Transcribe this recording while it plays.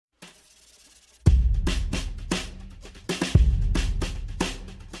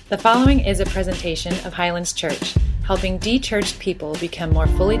The following is a presentation of Highlands Church, helping de-churched people become more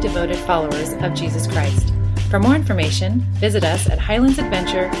fully devoted followers of Jesus Christ. For more information, visit us at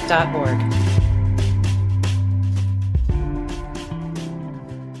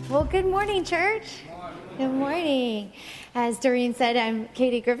highlandsadventure.org. Well, good morning, church. Good morning. As Doreen said, I'm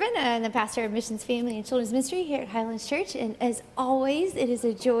Katie Griffin. I'm the pastor of Missions, Family, and Children's Ministry here at Highlands Church. And as always, it is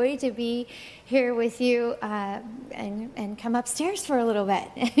a joy to be here with you and come upstairs for a little bit.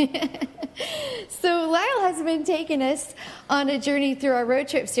 So Lyle has been taking us on a journey through our road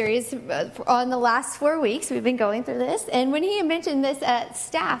trip series on the last 4 weeks. We've been going through this. And when he mentioned this at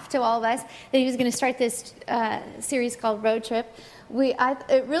staff to all of us, that he was going to start this series called Road Trip,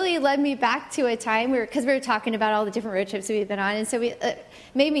 it really led me back to a time because we were talking about all the different road trips that we've been on, and so it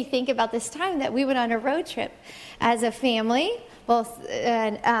made me think about this time that we went on a road trip as a family. The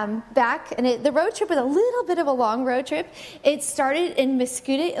road trip was a little bit of a long road trip. It started in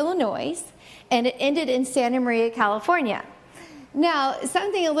Mascoutah, Illinois, and it ended in Santa Maria, California. Now,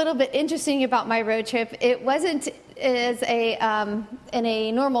 something a little bit interesting about my road trip, it wasn't in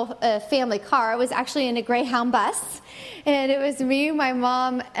a normal family car. It was actually in a Greyhound bus, and it was me, my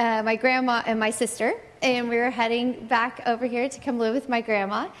mom, my grandma, and my sister, and we were heading back over here to come live with my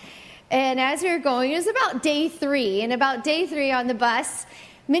grandma. And as we were going, it was about day 3, and about day 3 on the bus,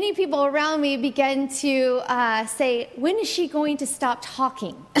 many people around me began to say, "When is she going to stop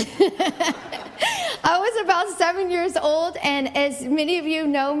talking?" I was about 7 years old, and as many of you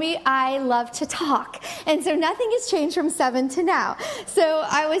know me, I love to talk. And so nothing has changed from 7 to now. So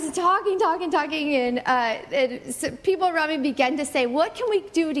I was talking, and so people around me began to say, "What can we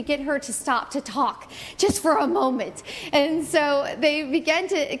do to get her to stop to talk just for a moment?" And so they began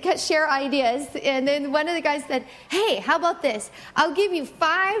to share ideas. And then one of the guys said, "Hey, how about this? I'll give you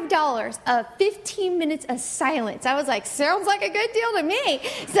 $5 of 15 minutes of silence." I was like, "Sounds like a good deal to me."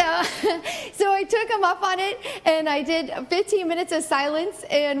 So I took him up on it, and I did 15 minutes of silence.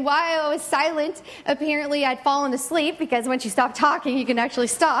 And while I was silent, apparently I'd fallen asleep, because once you stop talking, you can actually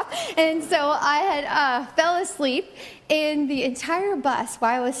stop. And so I had fell asleep, and the entire bus,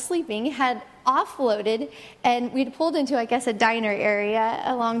 while I was sleeping, had offloaded, and we'd pulled into, I guess, a diner area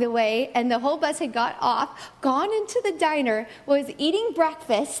along the way, and the whole bus had got off, gone into the diner, was eating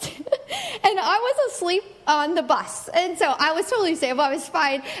breakfast, and I was asleep on the bus. And so I was totally safe. I was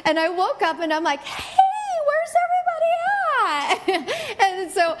fine. And I woke up, and I'm like, "Hey, where's everybody at?"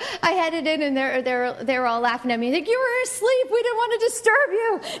 And so I headed in, and they were all laughing at me, like, "You were asleep. We didn't want to disturb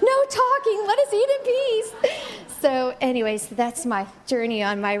you. No talking. Let us eat in peace." So anyways, that's my journey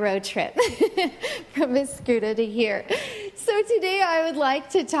on my road trip from Mascoutah to here. So today I would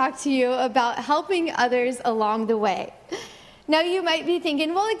like to talk to you about helping others along the way. Now you might be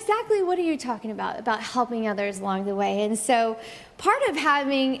thinking, well, exactly what are you talking about helping others along the way? And so part of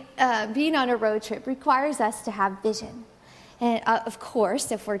being on a road trip requires us to have vision. And of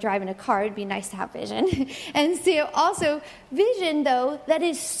course, if we're driving a car, it'd be nice to have vision. And so also vision, though, that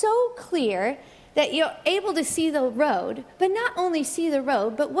is so clear that you're able to see the road, but not only see the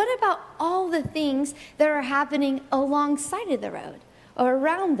road, but what about all the things that are happening alongside of the road or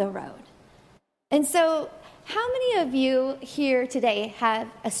around the road? And so how many of you here today have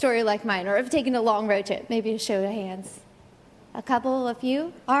a story like mine, or have taken a long road trip? Maybe a show of hands. A couple of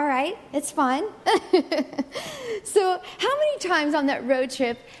you? All right, it's fun. So how many times on that road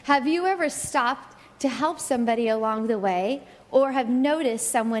trip have you ever stopped to help somebody along the way, or have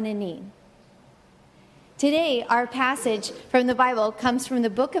noticed someone in need? Today, our passage from the Bible comes from the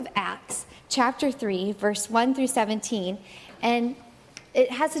book of Acts, chapter 3, verse 1 through 17, and it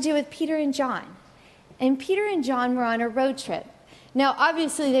has to do with Peter and John. And Peter and John were on a road trip. Now,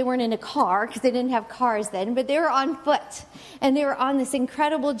 obviously, they weren't in a car, because they didn't have cars then, but they were on foot, and they were on this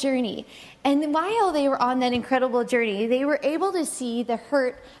incredible journey. And while they were on that incredible journey, they were able to see the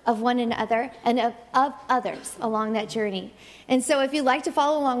hurt of one another and of others along that journey. And so if you'd like to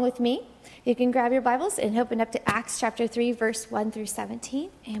follow along with me, you can grab your Bibles and open up to Acts chapter 3, verse 1 through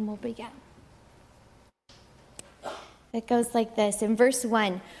 17, and we'll begin. It goes like this. In verse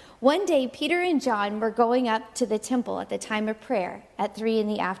 1, "One day Peter and John were going up to the temple at the time of prayer at 3 in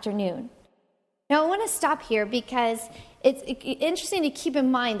the afternoon." Now I want to stop here, because it's interesting to keep in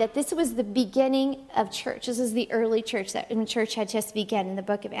mind that this was the beginning of church. This is the early church, that the church had just begun in the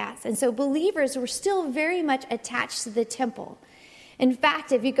book of Acts. And so believers were still very much attached to the temple. In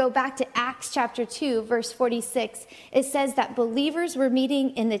fact, if you go back to Acts chapter 2, verse 46, it says that believers were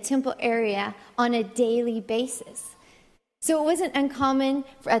meeting in the temple area on a daily basis. So it wasn't uncommon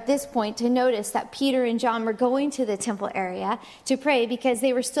at this point to notice that Peter and John were going to the temple area to pray, because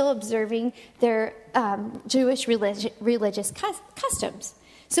they were still observing their Jewish religious customs.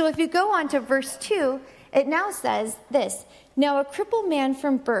 So if you go on to verse 2, it now says this: "Now a crippled man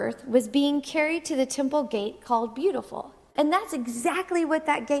from birth was being carried to the temple gate called Beautiful." And that's exactly what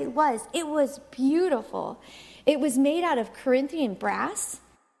that gate was. It was beautiful. It was made out of Corinthian brass.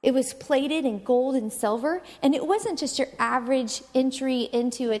 It was plated in gold and silver. And it wasn't just your average entry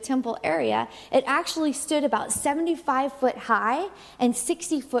into a temple area. It actually stood about 75 foot high and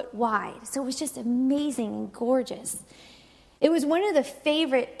 60 foot wide. So it was just amazing and gorgeous. It was one of the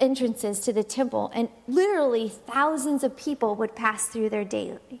favorite entrances to the temple, and literally thousands of people would pass through there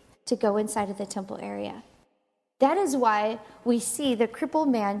daily to go inside of the temple area. That is why we see the crippled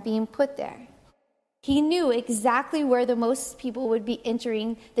man being put there. He knew exactly where the most people would be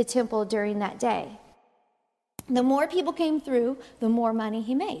entering the temple during that day. The more people came through, the more money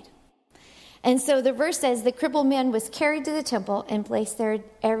he made. And so the verse says the crippled man was carried to the temple and placed there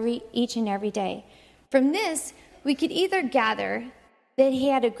each and every day. From this, we could either gather that he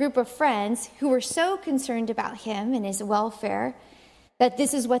had a group of friends who were so concerned about him and his welfare that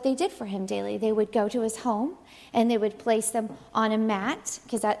this is what they did for him daily. They would go to his home and they would place them on a mat,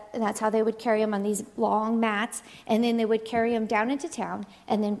 because that's how they would carry him, on these long mats, and then they would carry him down into town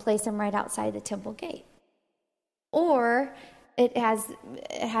and then place him right outside the temple gate. Or it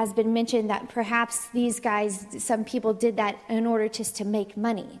has been mentioned that perhaps these guys, some people did that in order just to make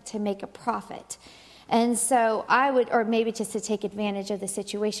money, to make a profit. And so or maybe just to take advantage of the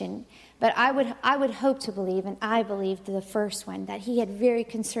situation. But I would hope to believe, and I believed the first one, that he had very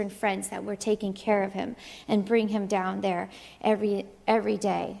concerned friends that were taking care of him and bring him down there every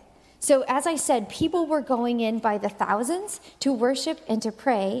day. So as I said, people were going in by the thousands to worship and to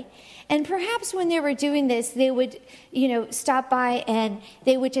pray. And perhaps when they were doing this, they would, stop by and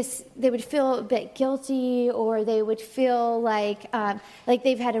they would feel a bit guilty, or they would feel like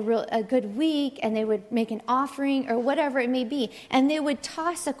they've had a good week, and they would make an offering or whatever it may be. And they would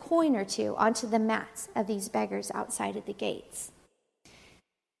toss a coin or two onto the mats of these beggars outside of the gates.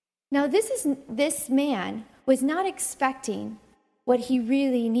 Now, this man was not expecting what he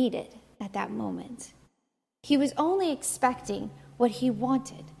really needed at that moment. He was only expecting what he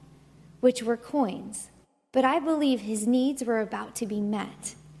wanted, which were coins. But I believe his needs were about to be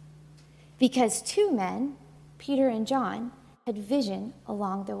met, because two men, Peter and John, had vision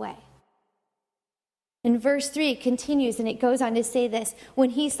along the way. In verse 3, it continues, and it goes on to say this: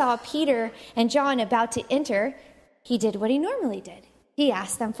 when he saw Peter and John about to enter, he did what he normally did. He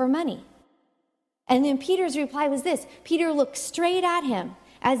asked them for money. And then Peter's reply was this: Peter looked straight at him,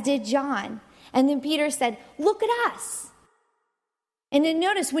 as did John. And then Peter said, "Look at us." And then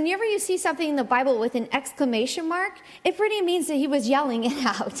notice, whenever you see something in the Bible with an exclamation mark, it pretty means that he was yelling it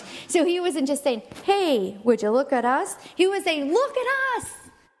out. So he wasn't just saying, "Hey, would you look at us?" He was saying, "Look at us."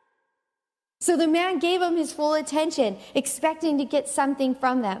 So the man gave him his full attention, expecting to get something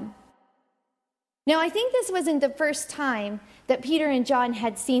from them. Now, I think this wasn't the first time that Peter and John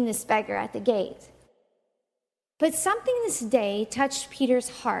had seen this beggar at the gate. But something this day touched Peter's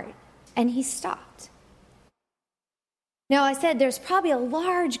heart, and he stopped. Now, I said there's probably a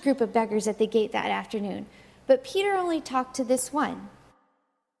large group of beggars at the gate that afternoon, but Peter only talked to this one.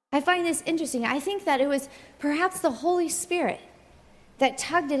 I find this interesting. I think that it was perhaps the Holy Spirit that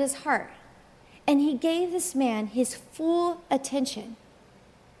tugged at his heart, and he gave this man his full attention.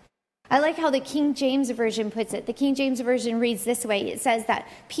 I like how the King James Version puts it. The King James Version reads this way. It says that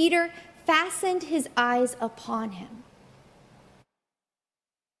Peter fastened his eyes upon him.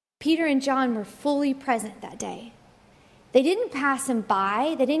 Peter and John were fully present that day. They didn't pass him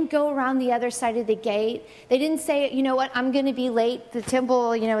by. They didn't go around the other side of the gate. They didn't say, "You know what, I'm going to be late. The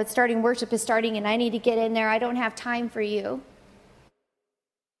temple, it's starting, worship is starting, and I need to get in there. I don't have time for you."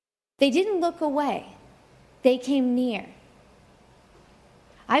 They didn't look away. They came near.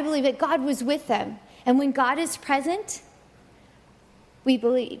 I believe that God was with them. And when God is present, we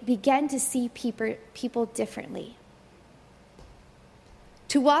begin to see people differently.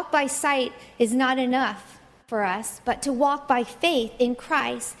 To walk by sight is not enough for us, but to walk by faith in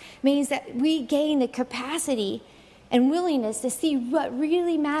Christ means that we gain the capacity and willingness to see what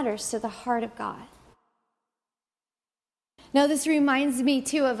really matters to the heart of God. Now, this reminds me,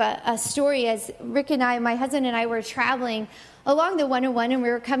 too, of a story as Rick and I, my husband and I, were traveling along the 101, and we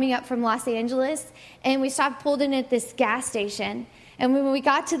were coming up from Los Angeles, and we pulled in at this gas station. And when we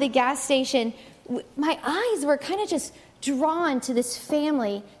got to the gas station, my eyes were kind of just drawn to this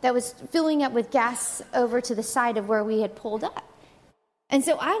family that was filling up with gas over to the side of where we had pulled up. And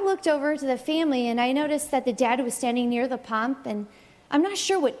so I looked over to the family, and I noticed that the dad was standing near the pump, and I'm not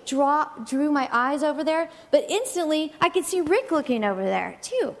sure what drew my eyes over there, but instantly I could see Rick looking over there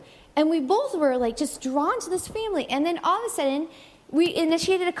too. And we both were just drawn to this family. And then all of a sudden, we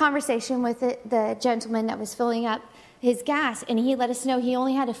initiated a conversation with the gentleman that was filling up his gas, and he let us know he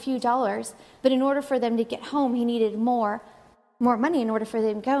only had a few dollars, but in order for them to get home, he needed more money in order for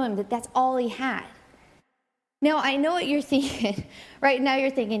them to go, and that's all he had. Now, I know what you're thinking. Right now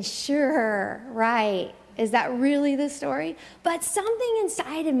you're thinking, sure, right. Is that really the story? But something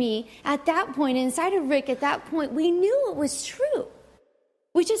inside of me at that point, inside of Rick at that point, we knew it was true.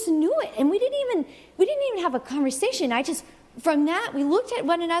 We just knew it, and we didn't even have a conversation. From that, we looked at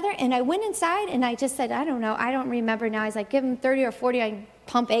one another, and I went inside, and I just said, I don't know, I don't remember now. I was like, give him 30 or 40, I can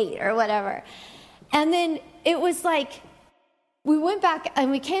pump 8 or whatever. And then it was like, we went back,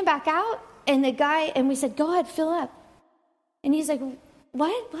 and we came back out, and we said, go ahead, fill up. And he's like,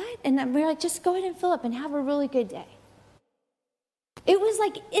 what? And we were like, just go ahead and fill up and have a really good day. It was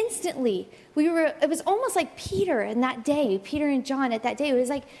like instantly, it was almost like Peter and John at that day. It was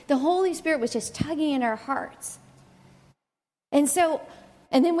like the Holy Spirit was just tugging in our hearts. And so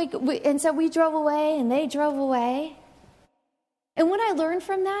we drove away, and they drove away. And what I learned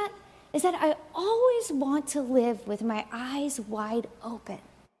from that is that I always want to live with my eyes wide open.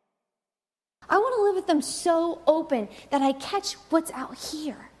 I want to live with them so open that I catch what's out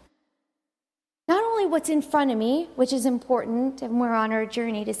here. Not only what's in front of me, which is important, and we're on our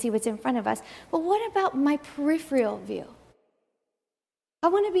journey to see what's in front of us, but what about my peripheral view? I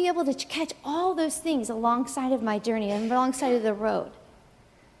want to be able to catch all those things alongside of my journey and alongside of the road.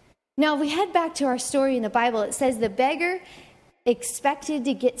 Now, if we head back to our story in the Bible, it says the beggar expected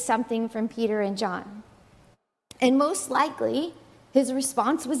to get something from Peter and John. And most likely, his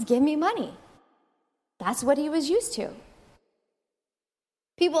response was, give me money. That's what he was used to.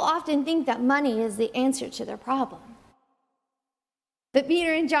 People often think that money is the answer to their problem. But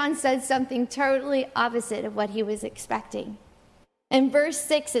Peter and John said something totally opposite of what he was expecting. In verse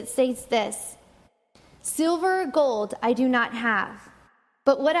 6, it states this: silver or gold I do not have,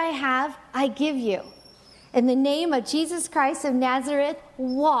 but what I have I give you. In the name of Jesus Christ of Nazareth,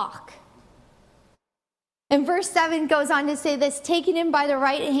 walk. And verse 7 goes on to say this: taking him by the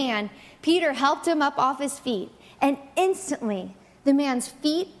right hand, Peter helped him up off his feet, and instantly the man's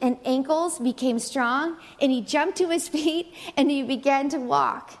feet and ankles became strong, and he jumped to his feet, and he began to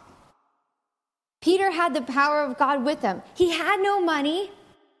walk. Peter had the power of God with him. He had no money,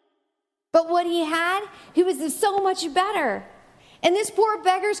 but what he had, he was so much better. And this poor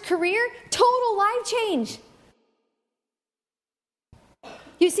beggar's career, total life change.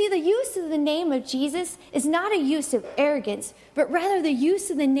 You see, the use of the name of Jesus is not a use of arrogance, but rather the use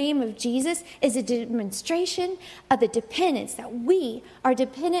of the name of Jesus is a demonstration of the dependence, that we are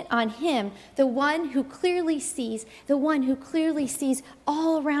dependent on him, the one who clearly sees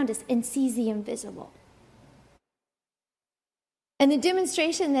all around us and sees the invisible. And the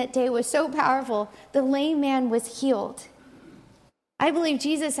demonstration that day was so powerful, the lame man was healed. I believe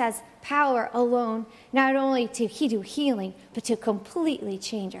Jesus has power alone, not only to do healing, but to completely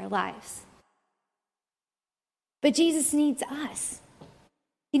change our lives. But Jesus needs us.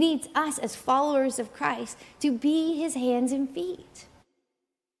 He needs us as followers of Christ to be his hands and feet.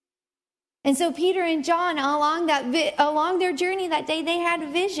 And so Peter and John, along their journey that day, they had a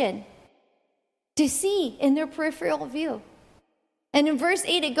vision to see in their peripheral view. And in verse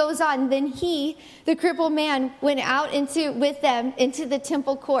 8, it goes on, then he, the crippled man, went out with them into the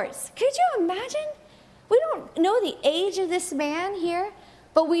temple courts. Could you imagine? We don't know the age of this man here,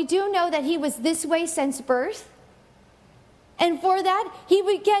 but we do know that he was this way since birth. And for that, he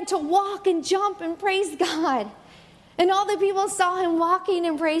began to walk and jump and praise God. And all the people saw him walking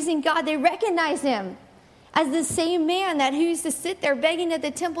and praising God. They recognized him as the same man that who used to sit there begging at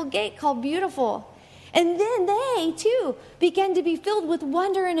the temple gate called Beautiful. And then they, too, began to be filled with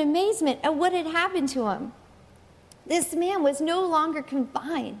wonder and amazement at what had happened to him. This man was no longer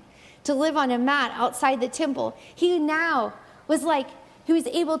confined to live on a mat outside the temple. He now was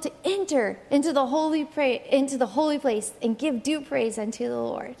able to enter into the holy place and give due praise unto the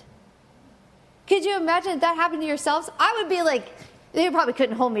Lord. Could you imagine if that happened to yourselves? I would be like, they probably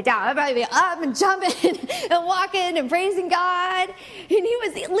couldn't hold me down. I'd probably be up and jumping and walking and praising God. And he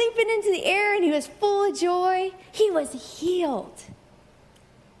was leaping into the air and he was full of joy. He was healed.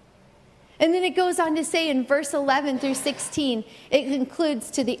 And then it goes on to say in verse 11 through 16, it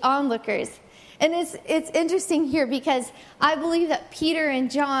concludes to the onlookers. And it's interesting here because I believe that Peter and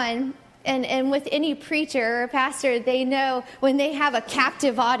John And with any preacher or pastor, they know when they have a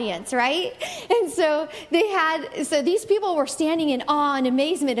captive audience, right? And so these people were standing in awe and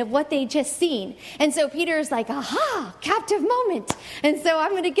amazement of what they'd just seen. And so Peter's like, aha, captive moment. And so I'm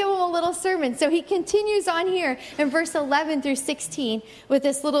going to give him a little sermon. So he continues on here in verse 11 through 16 with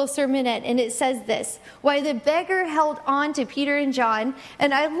this little sermonette. And it says this: "Why the beggar held on to Peter and John."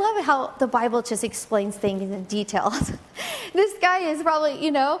 And I love how the Bible just explains things in detail. This guy is probably,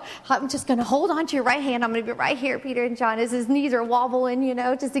 I'm just going to hold on to your right hand. I'm going to be right here, Peter and John, as his knees are wobbling,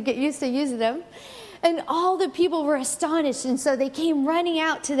 just to get used to using them. And all the people were astonished. And so they came running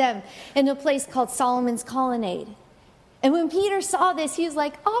out to them in a place called Solomon's Colonnade. And when Peter saw this, he was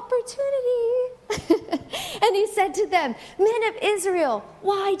like, opportunity. And he said to them, "Men of Israel,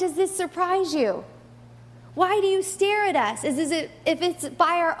 why does this surprise you? Why do you stare at us as if it's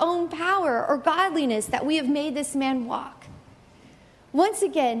by our own power or godliness that we have made this man walk?" Once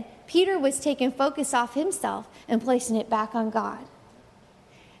again, Peter was taking focus off himself and placing it back on God.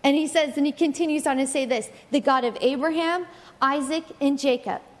 And he says, and he continues on to say this: "The God of Abraham, Isaac, and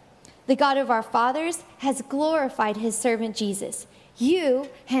Jacob, the God of our fathers, has glorified his servant Jesus. You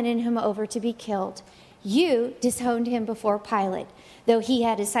handed him over to be killed. You disowned him before Pilate, though he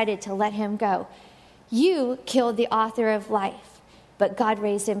had decided to let him go. You killed the author of life, but God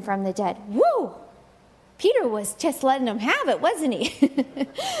raised him from the dead." Woo! Peter was just letting him have it, wasn't he?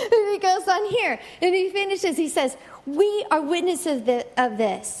 And he goes on here, and he finishes, he says, "We are witnesses of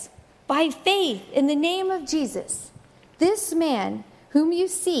this. By faith in the name of Jesus, this man whom you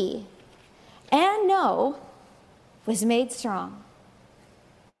see and know was made strong."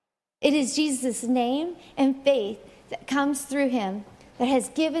 It is Jesus' name and faith that comes through him that has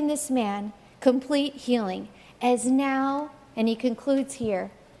given this man complete healing, as now, and he concludes here,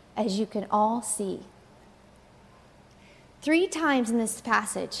 as you can all see. 3 times in this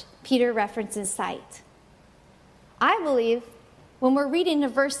passage, Peter references sight. I believe when we're reading a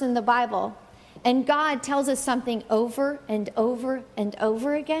verse in the Bible and God tells us something over and over and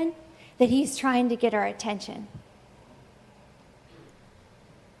over again, that he's trying to get our attention.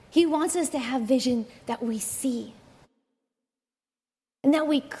 He wants us to have vision that we see and that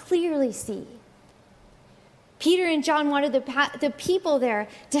we clearly see. Peter and John wanted the people there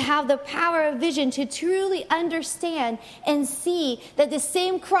to have the power of vision, to truly understand and see that the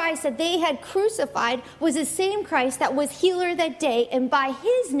same Christ that they had crucified was the same Christ that was healer that day, and by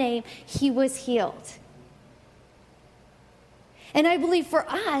his name, he was healed. And I believe for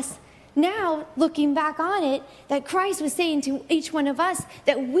us, now looking back on it, that Christ was saying to each one of us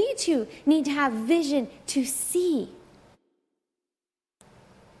that we too need to have vision to see.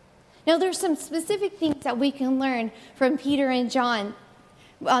 Now, there's some specific things that we can learn from Peter and John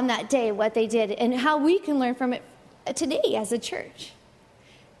on that day, what they did, and how we can learn from it today as a church.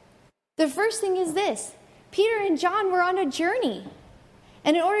 The first thing is this: Peter and John were on a journey.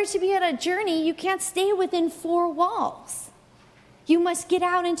 And in order to be on a journey, you can't stay within 4 walls. You must get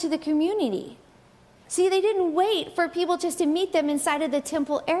out into the community. See, they didn't wait for people just to meet them inside of the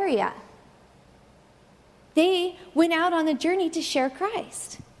temple area. They went out on the journey to share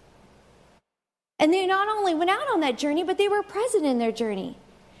Christ. And they not only went out on that journey, but they were present in their journey.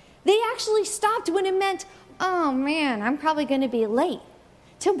 They actually stopped when it meant, oh man, I'm probably going to be late.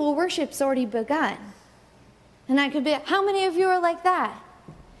 Temple worship's already begun. And I could be, how many of you are like that?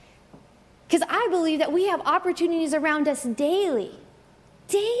 Because I believe that we have opportunities around us daily.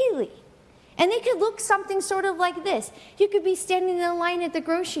 And they could look something sort of like this. You could be standing in a line at the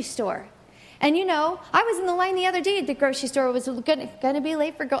grocery store. And I was in the line the other day at the grocery store. I was going to be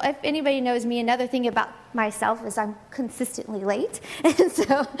late for if anybody knows me, another thing about myself is I'm consistently late. And so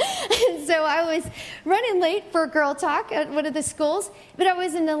I was running late for Girl Talk at one of the schools, but I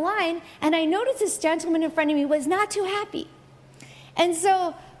was in the line, and I noticed this gentleman in front of me was not too happy. And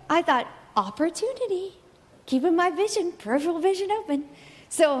so I thought, opportunity, keeping my peripheral vision open.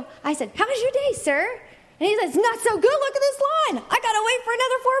 So I said, "How's your day, sir?" And he says, "Not so good. Look at this line. I got to wait for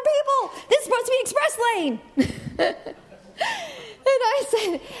another 4 people. This is supposed to be express lane."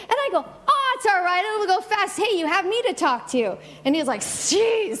 And I go, "Oh, it's all right. It'll go fast. Hey, you have me to talk to." And he was like,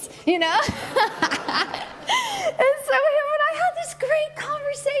 "Jeez," And so him and I had this great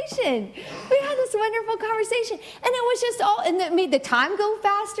conversation. We had this wonderful conversation. And it was just and it made the time go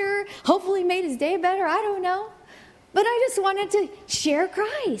faster. Hopefully made his day better. I don't know. But I just wanted to share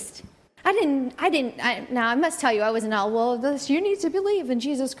Christ. Now I must tell you, I wasn't all, well, you need to believe in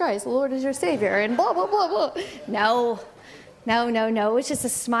Jesus Christ, the Lord is your Savior, and blah, blah, blah, blah. No. It's just a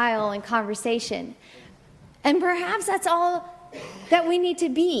smile and conversation. And perhaps that's all that we need to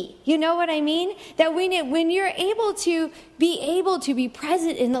be. You know what I mean? That when you're able to be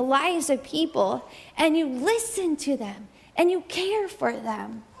present in the lives of people and you listen to them and you care for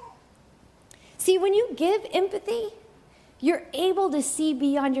them. See, when you give empathy, you're able to see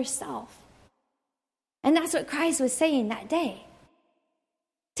beyond yourself. And that's what Christ was saying that day.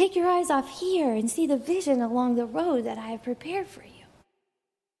 Take your eyes off here and see the vision along the road that I have prepared for you.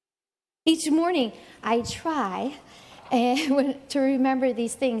 Each morning, I try to remember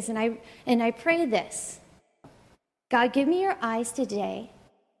these things, and I pray this. God, give me your eyes today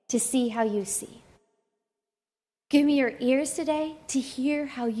to see how you see. Give me your ears today to hear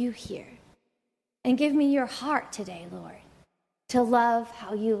how you hear. And give me your heart today, Lord, to love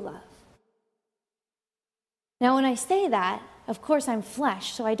how you love. Now, when I say that, of course, I'm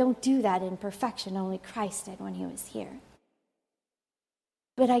flesh, so I don't do that in perfection. Only Christ did when he was here.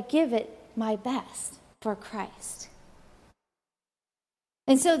 But I give it my best for Christ.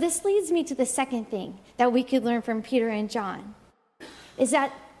 And so this leads me to the second thing that we could learn from Peter and John, is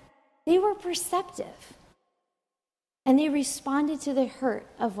that they were perceptive and they responded to the hurt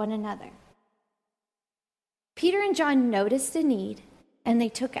of one another. Peter and John noticed the need and they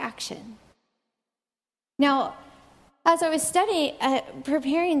took action. Now, as I was studying,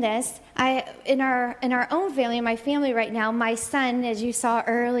 preparing this, in our own family, in my family right now, my son, as you saw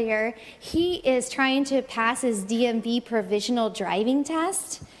earlier, he is trying to pass his DMV provisional driving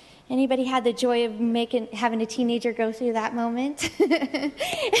test. Anybody had the joy of having a teenager go through that moment?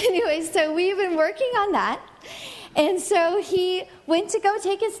 Anyway, so we've been working on that. And so he went to go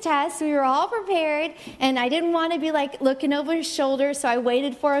take his test. We were all prepared, and I didn't want to be like looking over his shoulder, so I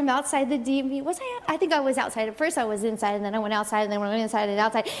waited for him outside the DMV. I think I was outside. At first I was inside, and then I went outside, and then I went inside and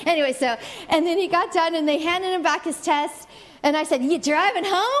outside. Anyway, and then he got done, and they handed him back his test. And I said, "You driving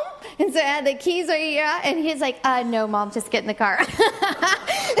home?" And so I had the keys right here. And he's like, "No, Mom, just get in the car."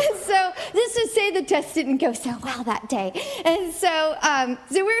 And so this to say the test didn't go so well that day. And so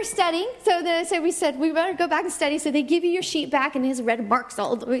we were studying. So then we said, we better go back and study. So they give you your sheet back, and it has red marks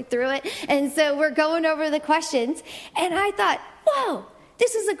all the way through it. And so we're going over the questions. And I thought, whoa,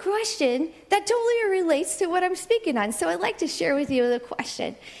 this is a question that totally relates to what I'm speaking on. So I'd like to share with you the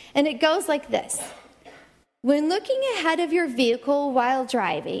question. And it goes like this. When looking ahead of your vehicle while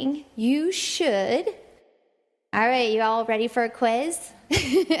driving, you should... All right, you all ready for a quiz?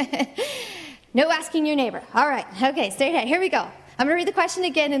 No asking your neighbor. All right, okay, stay ahead. Here we go. I'm going to read the question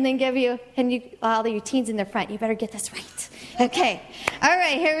again and then give you, all of you teens in the front, you better get this right. Okay, all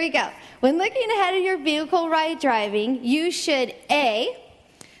right, here we go. When looking ahead of your vehicle while driving, you should A,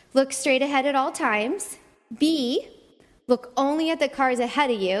 look straight ahead at all times, B, look only at the cars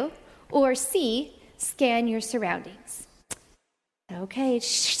ahead of you, or C, scan your surroundings. Okay,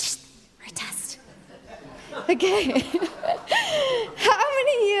 retest. Okay. How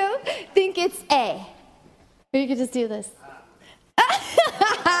many of you think it's A? Or you could just do this.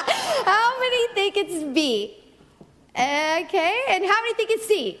 How many think it's B? Okay, and how many think it's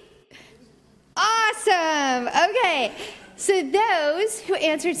C? Awesome. Okay. So those who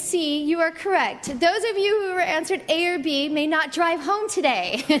answered C, you are correct. Those of you who were answered A or B may not drive home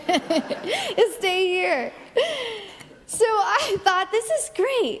today. Stay here. So I thought, this is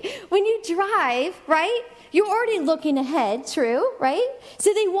great. When you drive, right, you're already looking ahead, true, right?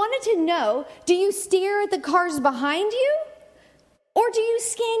 So they wanted to know, do you stare at the cars behind you? Or do you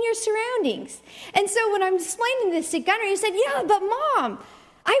scan your surroundings? And so when I'm explaining this to Gunnar, he said, yeah, but Mom,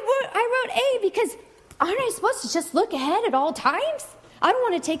 I wrote A because... aren't I supposed to just look ahead at all times? I don't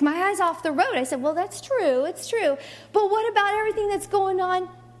want to take my eyes off the road. I said, well, that's true. It's true. But what about everything that's going on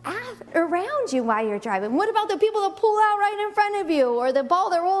around you while you're driving? What about the people that pull out right in front of you, or the ball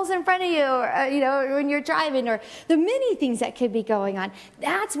that rolls in front of you, or, when you're driving, or the many things that could be going on?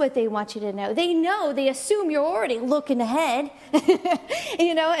 That's what they want you to know. They assume you're already looking ahead,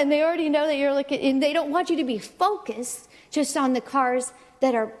 and they already know that you're looking, and they don't want you to be focused just on the cars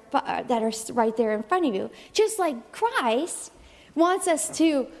that are right there in front of you. Just like Christ wants us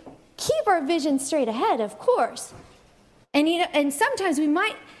to keep our vision straight ahead, of course. And sometimes we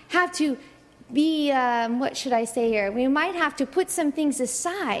might have to be, what should I say here? We might have to put some things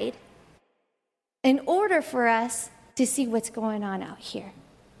aside in order for us to see what's going on out here.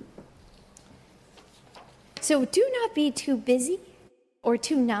 So do not be too busy or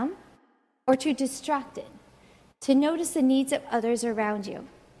too numb or too distracted to notice the needs of others around you.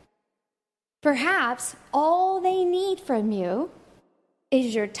 Perhaps all they need from you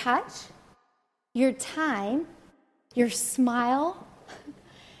is your touch, your time, your smile,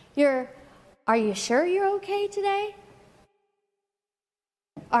 are you sure you're okay today?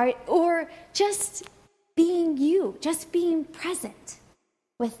 Or just being you, just being present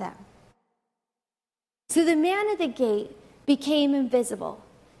with them. So the man at the gate became invisible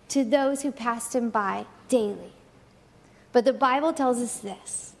to those who passed him by daily. But the Bible tells us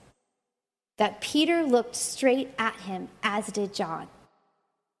this, that Peter looked straight at him, as did John.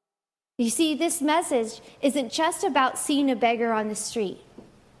 You see, this message isn't just about seeing a beggar on the street.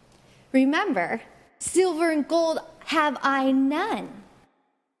 Remember, silver and gold have I none.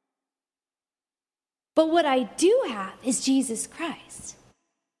 But what I do have is Jesus Christ.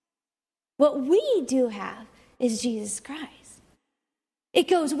 What we do have is Jesus Christ. It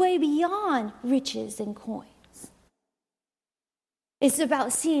goes way beyond riches and coins. It's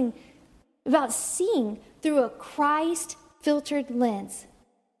about seeing through a Christ-filtered lens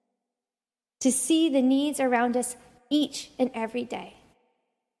to see the needs around us each and every day.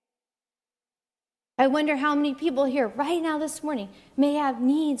 I wonder how many people here right now this morning may have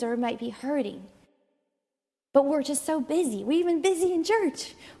needs or might be hurting. But we're just so busy. We're even busy in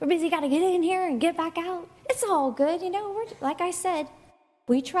church. We're busy, got to get in here and get back out. It's all good, We're, like I said,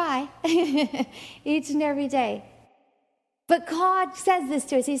 we try each and every day. But God says this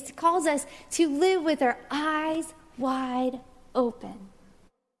to us. He calls us to live with our eyes wide open,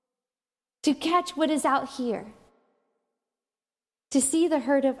 to catch what is out here, to see the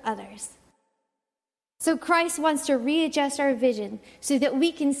hurt of others. So Christ wants to readjust our vision so that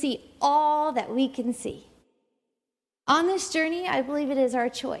we can see all that we can see. On this journey, I believe it is our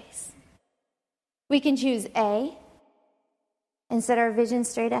choice. We can choose A and set our vision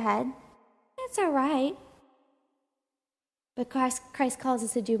straight ahead. That's all right. But Christ calls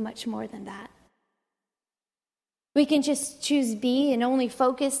us to do much more than that. We can just choose B and only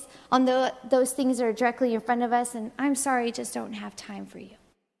focus on those things that are directly in front of us, and I'm sorry, just don't have time for you.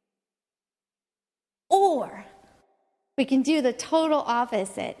 Or we can do the total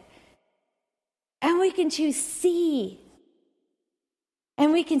opposite. And we can choose C.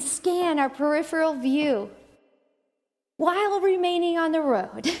 And we can scan our peripheral view while remaining on the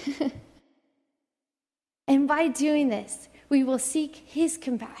road. And by doing this, we will seek his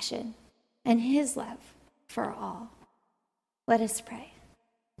compassion and his love for all. Let us pray.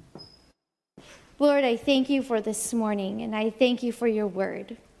 Lord, I thank you for this morning, and I thank you for your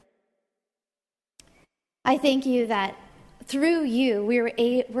word. I thank you that through you we're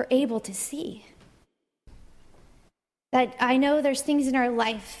able to see. That I know there's things in our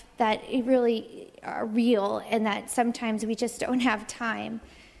life that really are real and that sometimes we just don't have time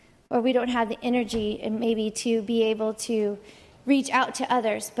or we don't have the energy and maybe to be able to reach out to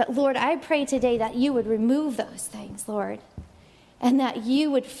others. But Lord, I pray today that you would remove those things, Lord, and that you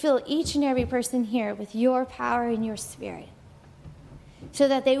would fill each and every person here with your power and your spirit so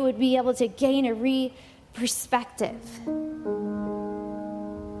that they would be able to gain a perspective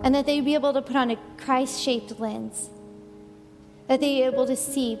and that they'd be able to put on a Christ-shaped lens, that they'd be able to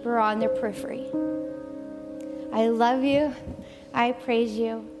see beyond their periphery. I love you, I praise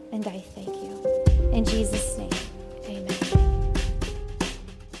you, and I thank you. In Jesus' name, amen.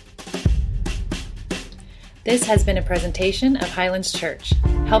 This has been a presentation of Highlands Church,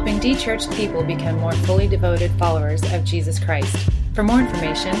 helping de-churched people become more fully devoted followers of Jesus Christ. For more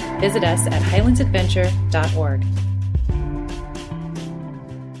information, visit us at highlandsadventure.org.